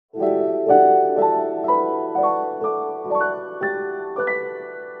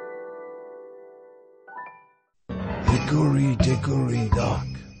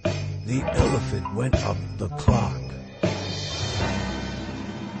elephant went up the clock.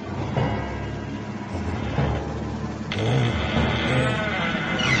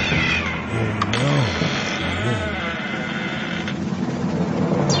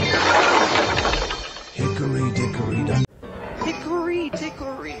 Hickory dickory dock. Hickory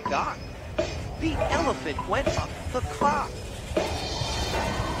dickory dock. The elephant went up the clock.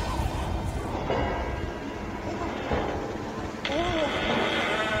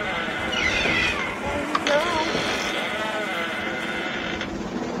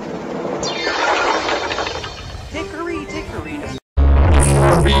 Hickory dickory dock.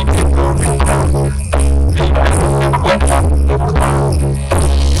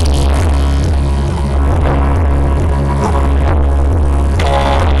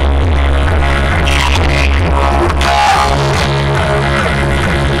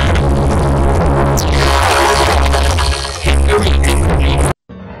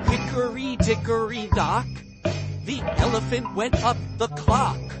 Hickory dickory dock. The elephant went up the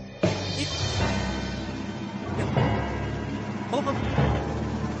clock.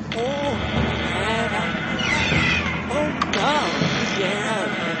 Oh no, yeah.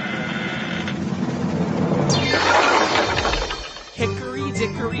 Hickory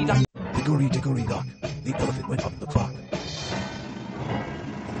dickory dock. Hickory dickory dock. The elephant went up the clock.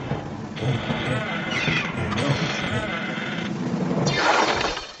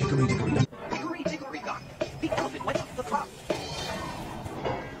 Hickory dickory dock. Hickory dickory dock. The elephant went up the clock.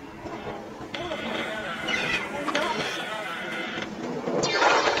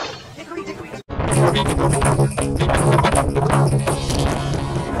 Hickory dickory dock.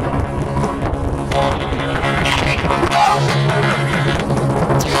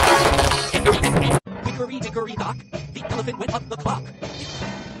 Hickory dickory dock. The elephant went up the clock.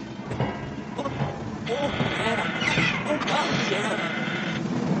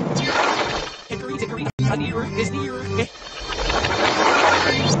 Hickory dickory dock. Nearer is nearer.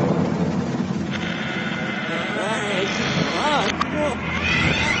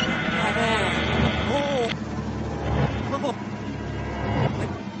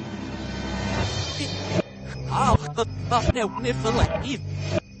 No, Niflette.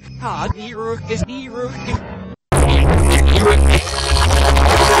 Nearer is nearer.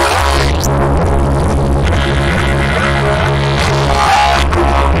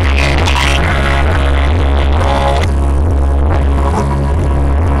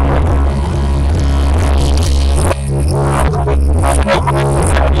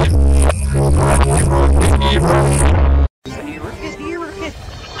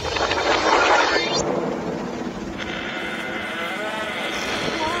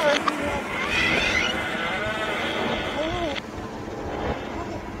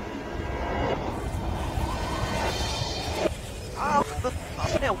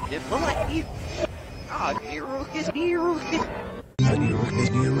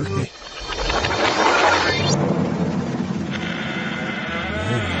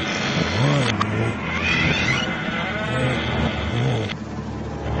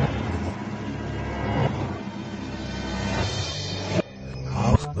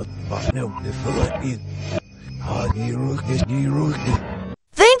 No, Niflette. Nearer is nearer.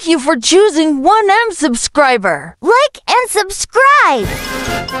 Thank you for choosing 1M Subscriber. Like and subscribe!